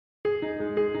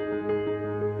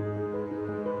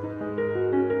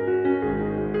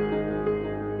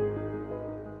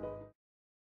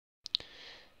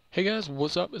Hey guys,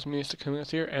 what's up? It's me, Mr.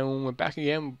 Cummings here, and we're back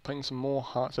again playing some more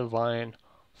Hearts of Iron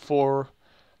for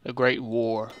the Great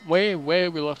War. Where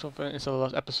we left off in the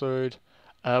last episode,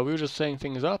 we were just setting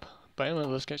things up, but anyway,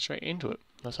 let's get straight into it.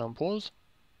 Let's unpause.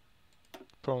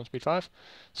 Put on speed 5.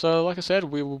 So, like I said,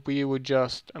 we were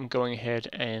just going ahead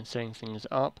and setting things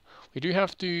up. We do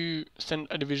have to send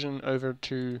a division over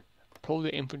to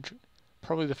probably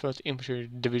the first infantry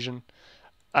division.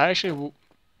 I actually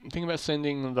thinking about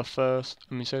sending the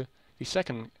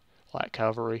second light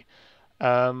cavalry,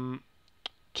 to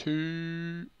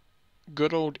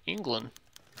good old England.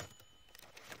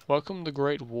 Welcome the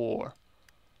Great War.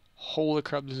 Holy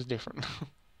crap, this is different.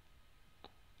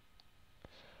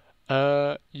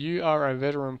 You are a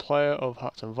veteran player of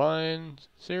Hearts of Iron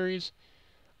series.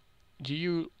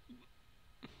 You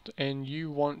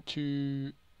want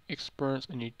to experience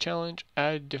a new challenge,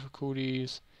 add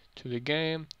difficulties to the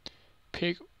game.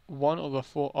 Pick one of the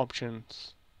 4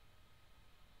 options.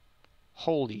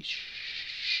 Holy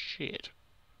shit.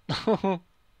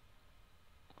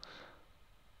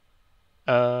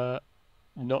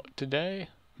 Not today?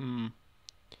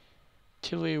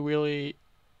 Tilly Willy.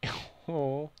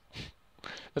 Oh.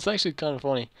 That's actually kind of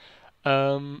funny.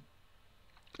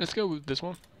 Let's go with this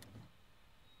one.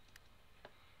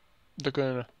 They're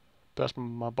gonna burst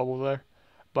my bubble there.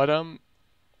 But,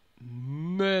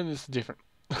 man, this is different.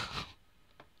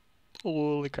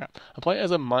 Holy crap. I played as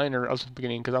a minor at the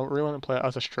beginning because I really want to play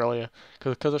as Australia.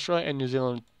 Because Australia and New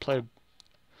Zealand played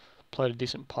a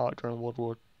decent part during World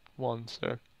War One,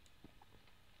 so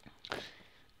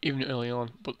even early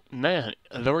on. But man,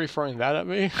 they're already throwing that at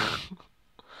me.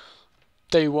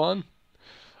 Day one.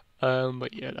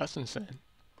 But yeah, that's insane.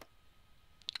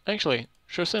 Actually,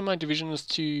 should I send my divisions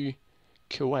to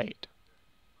Kuwait?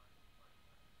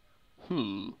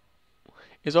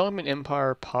 Is Ottoman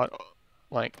Empire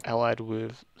allied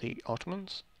with the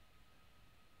Ottomans?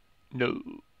 No.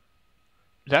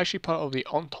 They're actually part of the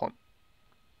Entente.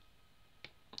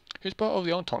 Who's part of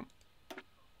the Entente?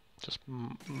 Just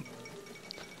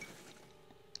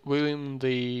William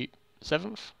the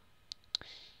 7th.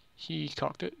 He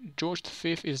cocked it. George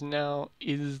V is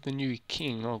the new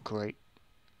king. Oh great.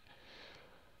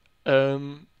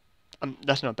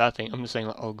 That's not a bad thing. I'm just saying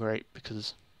like, oh great,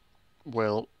 because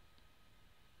well,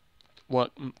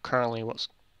 what's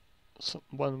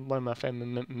one of my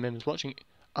family members watching?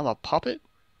 I'm a puppet.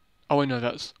 Oh wait, no,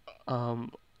 that's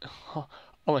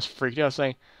almost freaked out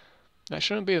saying that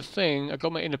shouldn't be a thing. I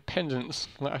got my independence.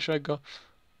 Like, should I go?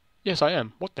 Yes, I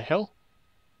am. What the hell?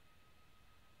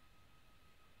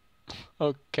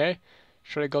 Okay,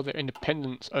 should I got their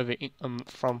independence over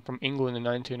from England in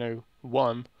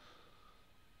 1901?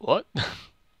 What?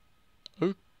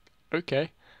 Oh,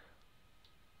 okay.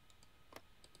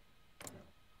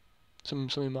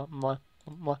 Somebody my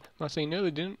saying no,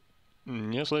 they didn't.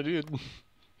 Yes, they did.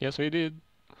 Yes, they did.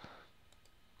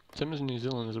 Same as New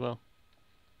Zealand as well.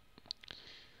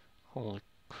 Holy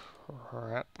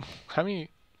crap! How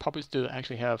many puppets do they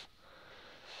actually have?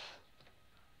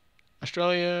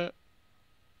 Australia.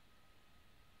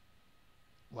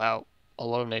 Wow, a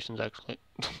lot of nations actually.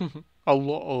 A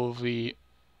lot of the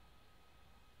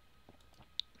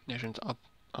nations up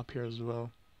here as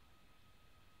well.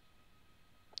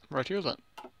 Right, here's that.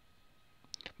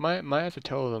 Might have to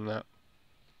tell them that.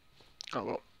 Oh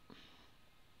well.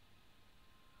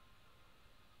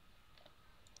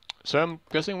 So I'm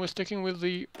guessing we're sticking with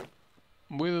the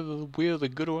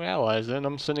good old allies, and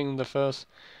I'm sending the first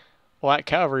light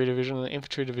cavalry division and the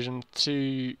infantry division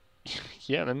to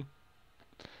Yemen.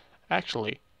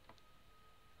 Actually,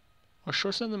 I'll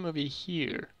sure send them over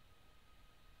here.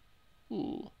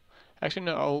 Ooh. Actually,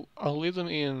 no. I'll leave them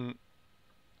in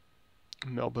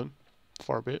Melbourne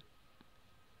for a bit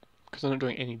because they're not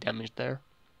doing any damage there.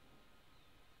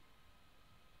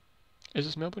 Is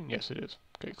this Melbourne? Yes, it is.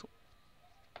 Okay, cool.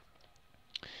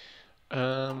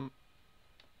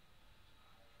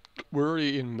 We're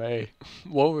already in May.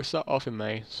 Well, we start off in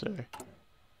May, so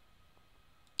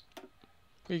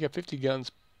we got 50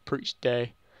 guns per each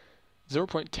day.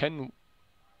 0.10.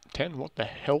 What the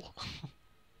hell?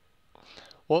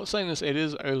 Well, saying this, it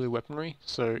is early weaponry,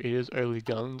 so it is early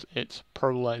guns. It's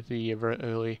probably like the very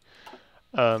early.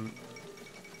 That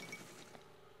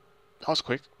was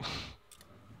quick.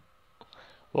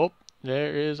 Well,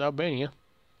 there is Albania.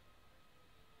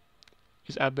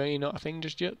 Is Albania not a thing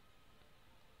just yet?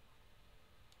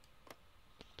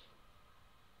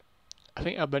 I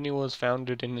think Albania was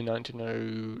founded in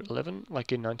 1911,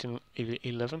 like in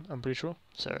 1911, I'm pretty sure.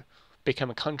 So, became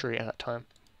a country at that time.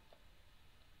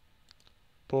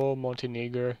 Poor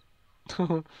Montenegro.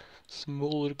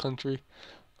 Small little country.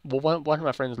 Well, one of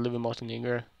my friends live in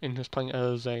Montenegro and is playing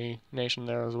as a nation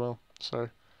there as well. So,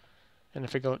 and I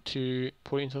forgot to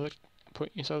put inside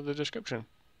the description.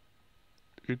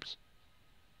 Oops.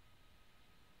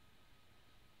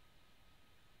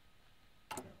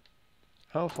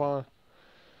 How far?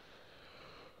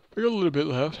 We got a little bit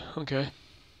left. Okay.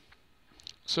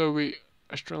 So we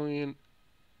Australian.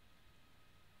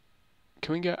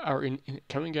 Can we get our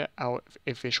can we get our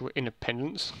official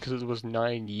independence? Because it was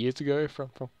 9 years ago from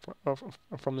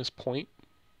this point.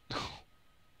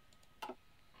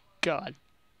 God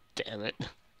damn it.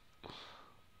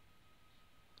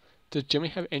 Does Germany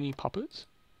have any puppets?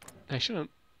 They shouldn't.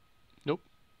 Nope.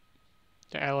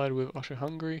 They're allied with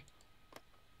Austria-Hungary.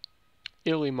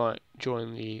 Italy might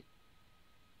join the.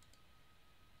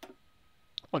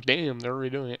 Oh damn, they're already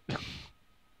doing it.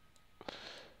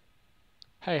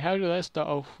 Hey, how did that start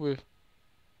off with?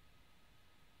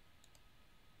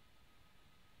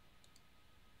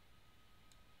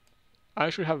 I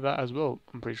should have that as well,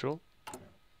 I'm pretty sure.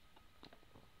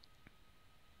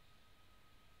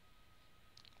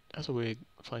 That's a weird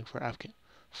flag for Afghan.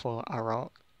 For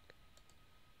Iraq.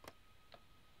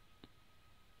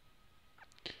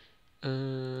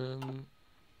 I'm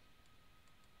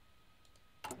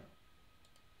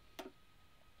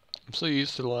so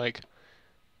used to like.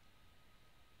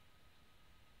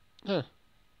 Huh.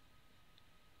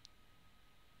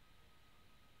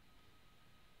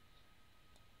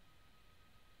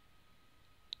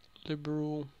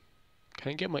 Liberal.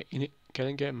 Can I get my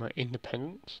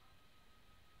independence?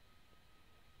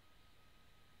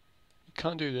 You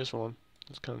can't do this one.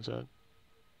 That's kind of sad.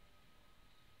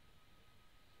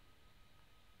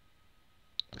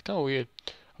 It's kind of weird.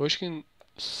 I wish you can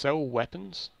sell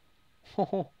weapons.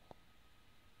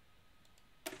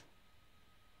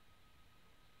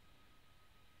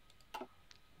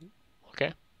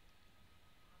 Okay.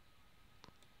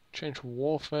 Change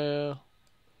warfare.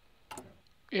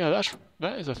 Yeah,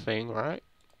 that is a thing, right?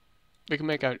 We can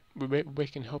make out we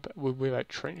can help with our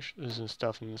trenches and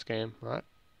stuff in this game, right?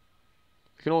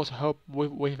 We can also help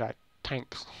with our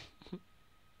tanks.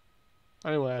 I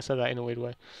don't know why I said that in a weird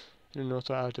way. And then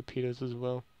also our torpedoes as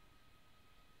well.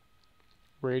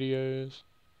 Radios.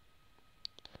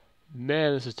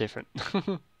 Man, this is different.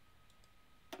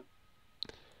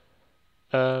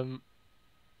 Oh,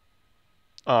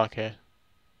 okay.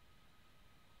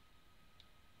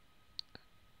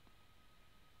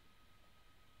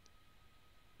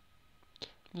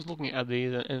 I'm just looking at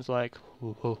these and it's like,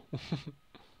 whoa.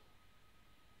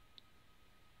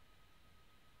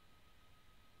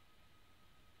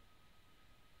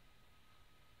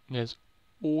 There's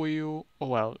oil. Oh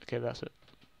wow, okay, that's it.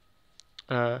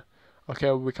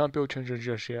 Okay, we can't build trenches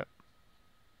just yet.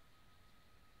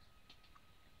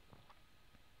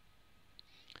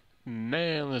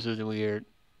 Man, this is weird.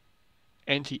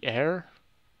 Anti-air?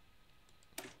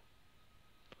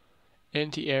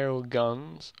 Anti-aerial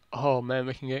guns. Oh man,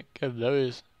 we can get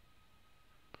those.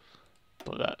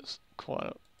 But that's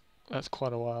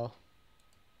quite a while.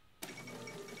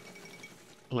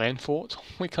 Land forts?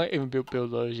 We can't even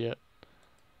build those yet.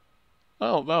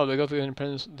 Oh wow, they got the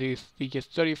independence the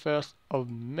 31st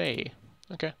of May.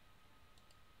 Okay.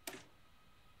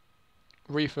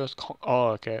 Oh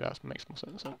okay, that makes more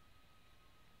sense then.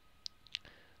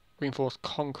 Reinforced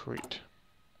concrete.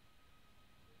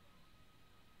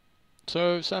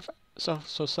 So South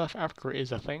Africa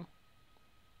is a thing.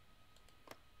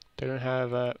 They don't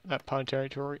have that part of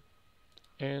territory,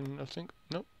 and I think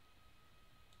nope.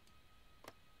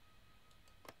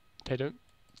 They don't.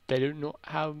 They do not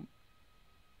have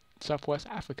Southwest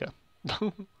Africa. It's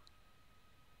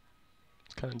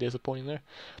kind of disappointing there,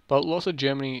 but lots of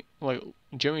Germany, like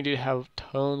Germany, did have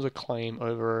tons of claim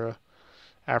over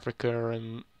Africa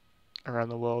and around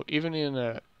the world, even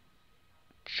in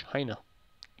China,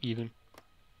 even.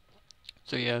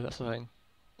 So yeah, that's the thing.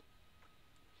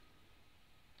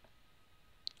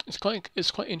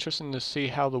 It's quite interesting to see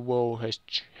how the world has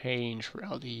changed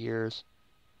throughout the years.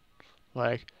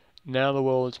 Like now the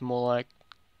world is more like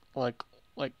like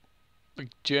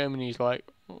Germany's like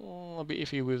a bit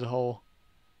iffy with the whole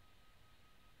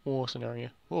war scenario.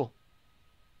 Oh,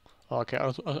 okay. I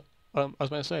was about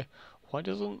to say, why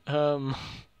doesn't a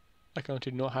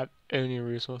country not have any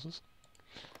resources?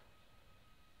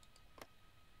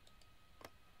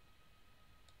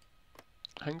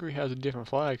 Hungary has a different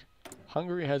flag.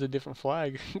 Hungary has a different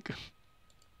flag.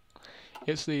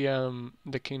 It's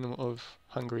the Kingdom of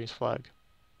Hungary's flag.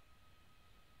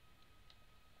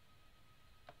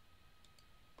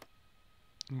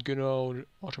 Good old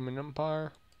Ottoman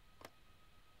Empire.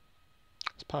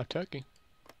 It's part of Turkey.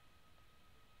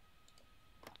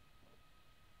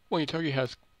 Well, Turkey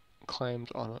has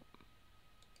claims on it.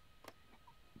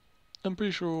 I'm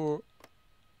pretty sure.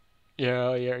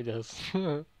 Yeah, yeah, it does.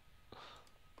 That's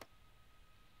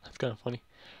kind of funny.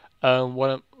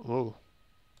 Whoa.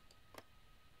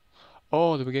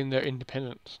 Oh, they're getting their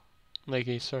independence. Like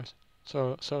a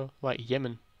like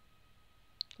Yemen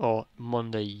or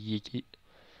Monday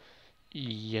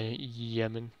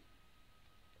Yemen.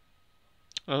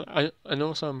 And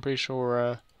also I'm pretty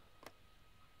sure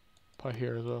part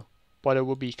here as well, but it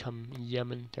will become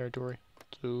Yemen territory.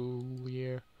 So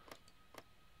yeah,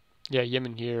 yeah,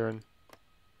 Yemen here and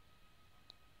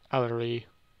Al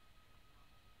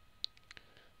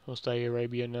Saudi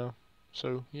Arabia now.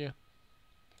 So yeah,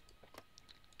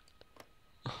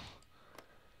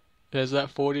 there's that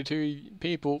 42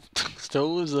 people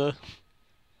still is there.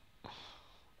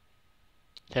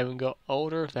 They haven't got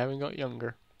older, they haven't got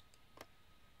younger.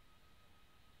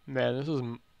 Man, this is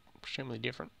extremely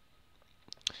different.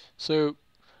 So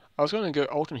I was gonna go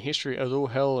alternate history as all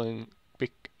hell and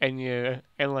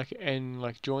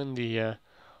join the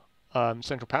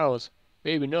Central Powers.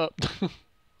 Maybe not,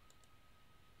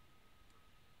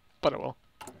 but oh well,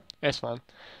 that's fine.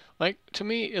 Like to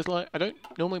me, it's like I don't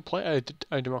normally play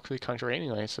a democracy country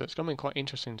anyway, so it's gonna be quite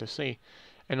interesting to see.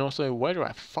 And also, where do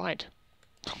I fight?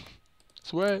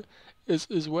 So where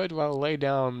do I lay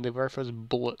down the very first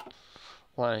bullet,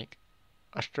 like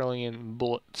Australian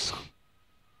bullets?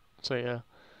 So yeah,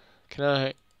 can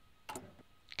I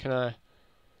can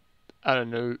I don't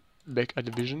know make a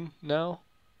division now?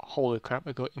 Holy crap!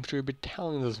 I got infantry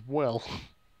battalions as well.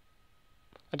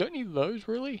 I don't need those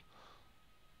really.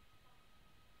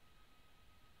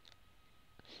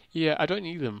 Yeah, I don't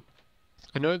need them.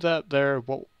 I know that they're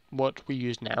what we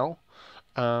use now.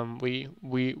 We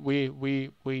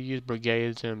use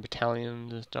brigades and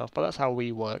battalions and stuff, but that's how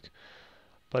we work.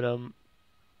 But I'm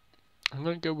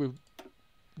gonna go with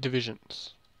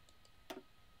divisions.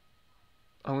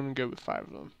 I'm gonna go with 5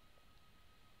 of them.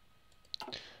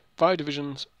 5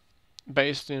 divisions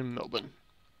based in Melbourne.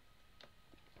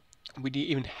 We didn't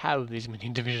even have these many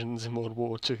divisions in World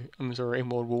War Two. I'm sorry, in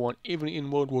World War One, even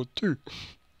in World War Two.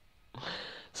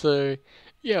 So,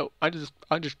 yeah, I just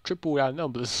tripled our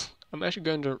numbers. I'm actually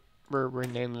going to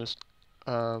rename this,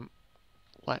 um,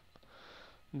 like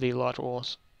the Light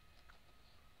Wars.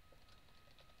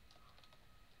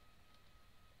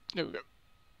 There we go.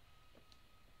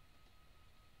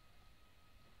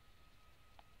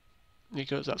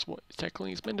 Because that's what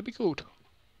technically it's meant to be called.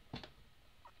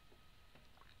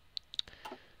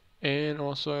 And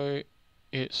also,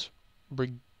 it's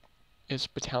it's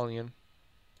battalion.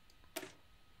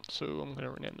 So I'm gonna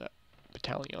rename that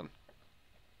battalion.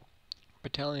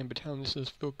 Battalion. This is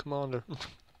field commander.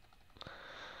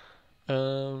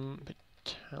 Battalion.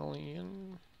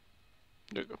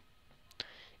 There we go.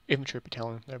 Infantry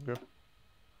battalion. There we go.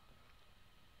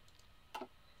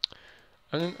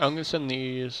 I'm gonna send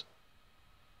these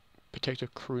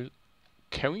protective cruise.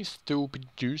 Can we still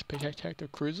produce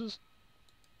protective cruisers?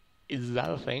 Is that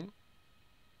a thing?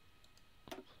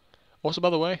 Also, by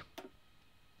the way,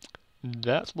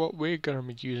 that's what we're gonna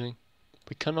be using.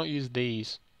 We cannot use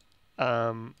these.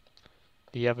 The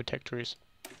other tech trees.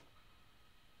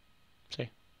 See.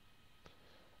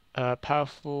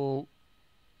 Powerful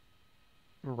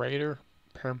raider.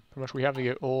 Pretty much we have to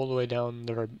go all the way down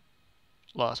the very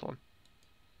last one.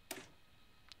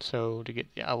 So to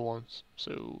get the other ones.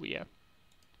 So yeah.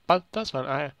 But that's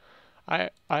fine. I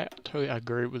totally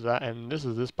agree with that, and this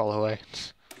is this by the way.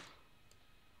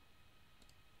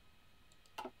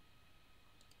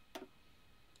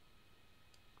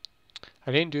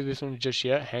 I didn't do this one just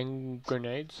yet. Hand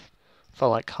grenades for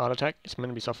like heart attack. It's meant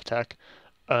to be soft attack.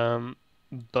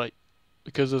 But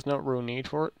because there's not real need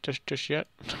for it just yet,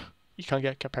 you can't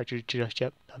get captured just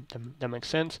yet. That makes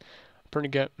sense. I'm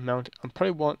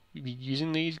probably won't be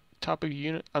using these type of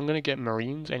unit. I'm gonna get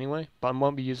Marines anyway, but I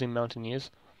won't be using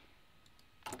Mountaineers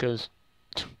because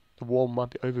the war might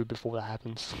be over before that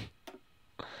happens.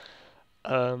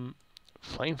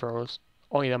 Flamethrowers.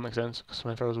 Oh yeah, that makes sense because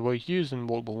flamethrowers were used in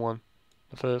World War One.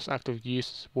 The first active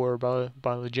use were by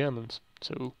the Germans.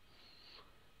 So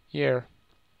yeah,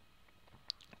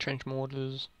 trench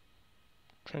mortars,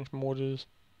 trench mortars,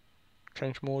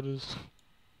 trench mortars.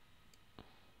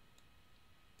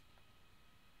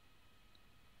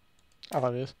 I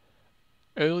like this.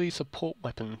 Early support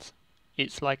weapons.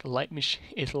 It's like light machine.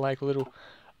 It's like little.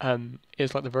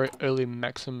 It's like the very early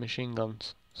Maxim machine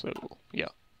guns. So yeah.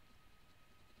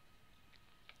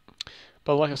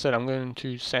 But like I said, I'm going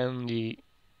to send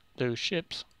those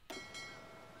ships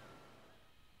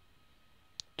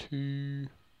to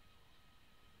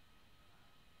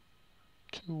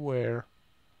where?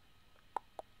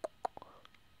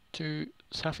 to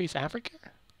Southeast Africa?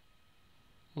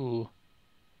 Ooh.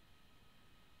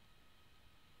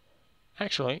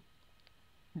 Actually,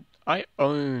 I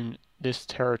own this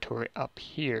territory up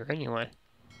here anyway.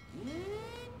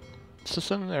 So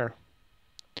send them there.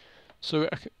 So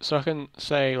I can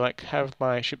say like have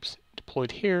my ships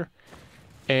deployed here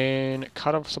and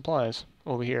cut off supplies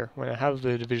over here. When I have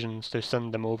the divisions, to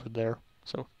send them over there.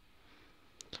 So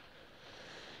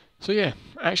yeah,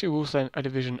 actually we'll send a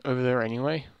division over there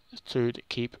anyway to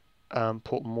keep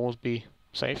Port Moresby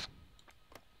safe.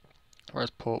 Where's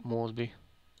Port Moresby?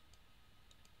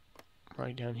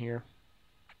 Right down here.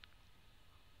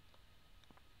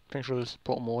 Pretty sure this is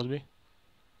Port Moresby.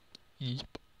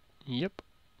 Yep. Yep.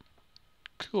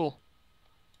 Cool.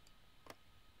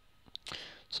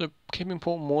 So keeping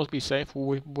Port Moresby safe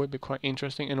would be quite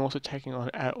interesting, and also taking on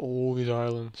at all these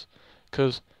islands,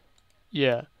 because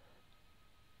yeah,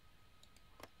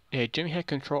 Jimmy had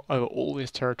control over all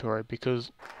this territory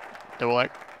because they were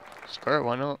like, screw it,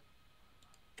 why not?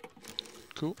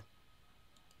 Cool.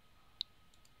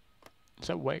 Is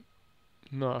that wait?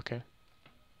 No, okay.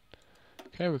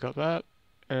 Okay, we got that.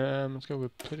 Let's go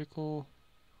with political.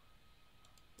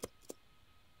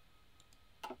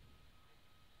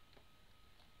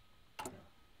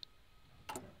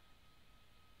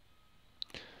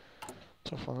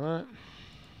 Stuff like that.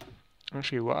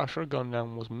 Actually, what I should have gone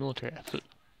down was military effort.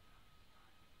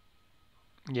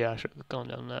 Yeah, I should have gone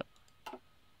down that.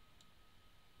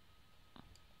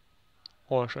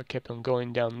 Or I should have kept on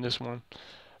going down this one.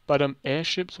 But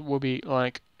airships will be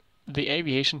like, the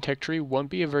aviation tech tree won't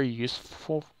be very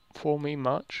useful for me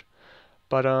much.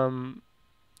 But I'm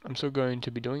still going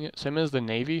to be doing it. Same as the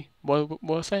Navy. Well,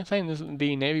 saying this,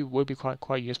 the Navy would be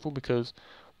quite useful because,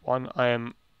 one, I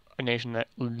am a nation that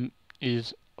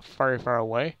is very far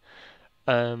away.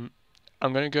 I'm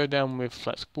gonna go down with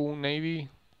flexible Navy.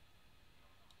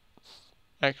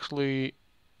 Actually,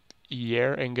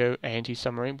 yeah, and go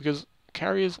anti-submarine because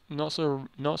carriers not so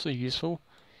useful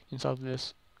inside of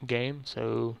this game.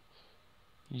 So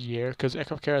yeah, because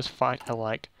aircraft carriers fight at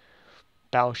like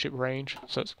battleship range,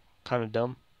 so it's kind of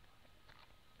dumb.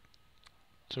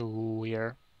 So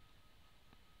yeah.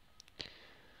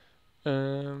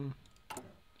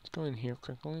 Let's go in here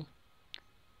quickly.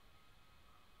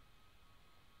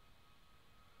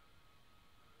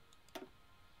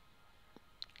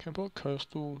 Can I put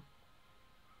coastal?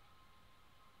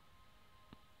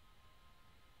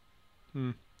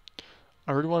 I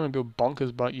really want to build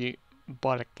bunkers, but I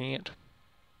can't.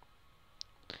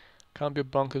 Can't build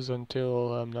bunkers until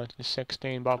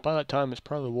 1916, but by that time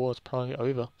the war is probably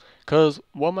over. Because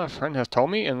what my friend has told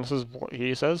me, and this is what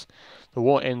he says, the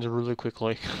war ends really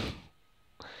quickly.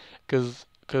 Because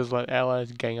like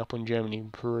Allies gang up on Germany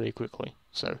pretty quickly.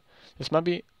 So this might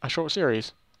be a short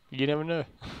series. You never know.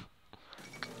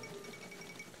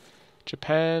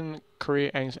 Japan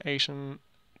Korea Annexation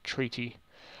Treaty.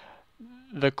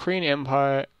 The Korean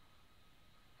Empire,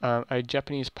 a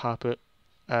Japanese puppet,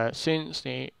 since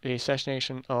the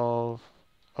assassination of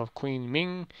Queen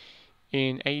Ming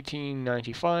in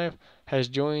 1895, has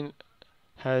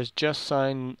just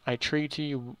signed a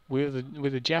treaty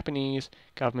with the Japanese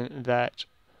government that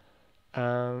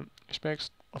respects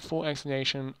a full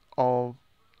annexation of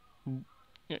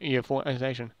full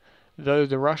annexation. Though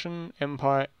the Russian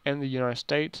Empire and the United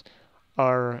States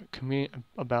are communicating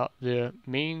about their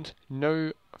means,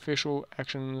 no official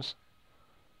actions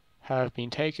have been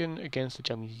taken against the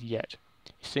Japanese yet.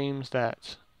 It seems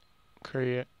that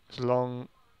Korea is it's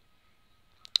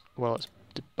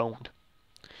deboned.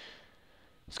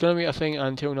 It's going to be a thing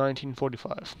until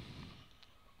 1945.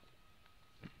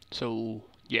 So,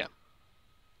 yeah.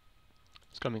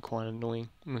 It's going to be quite annoying.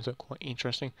 It's quite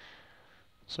interesting.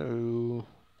 So,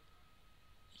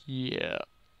 yeah.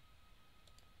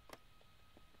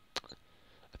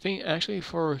 I think actually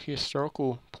for a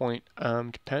historical point,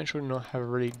 Japan should not have a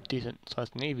really decent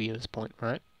sized navy at this point,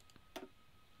 right?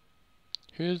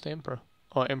 Who's the emperor?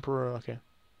 Oh, emperor. Okay.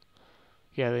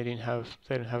 Yeah, they didn't have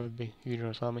a big,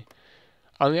 huge army.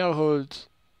 On the other hand,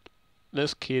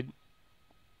 this kid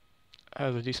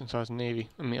has a decent sized navy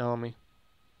in the army.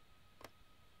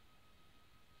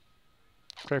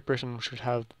 Great Britain should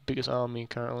have the biggest army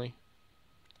currently.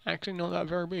 Actually, not that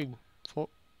very big.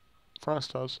 France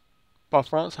does. Well,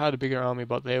 France had a bigger army,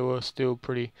 but they were still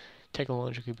pretty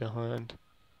technologically behind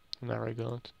in that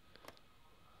regard.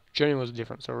 Germany was a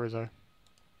different story, though.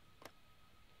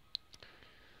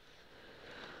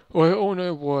 Well, we all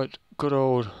know what good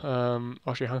old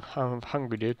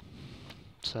Hungary did.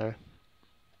 So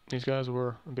these guys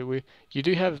were a bit weird. You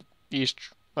do have these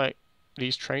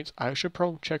these traits. I should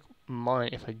probably check mine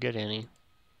if I get any.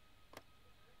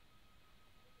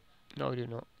 No, we do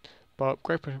not. But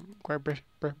Great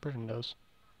Britain does.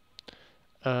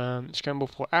 Scramble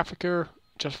for Africa,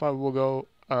 Justified will go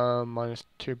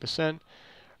 -2%.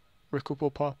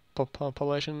 Recruitable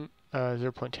population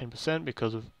 0.10%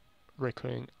 because of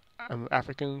recruiting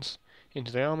Africans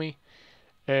into the army.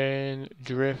 And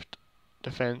Drift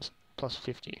Defense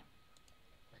 +50.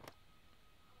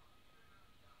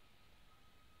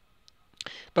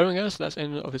 But anyway guys, that's the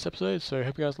end of this episode, so I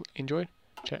hope you guys enjoyed.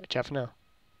 Chat for now.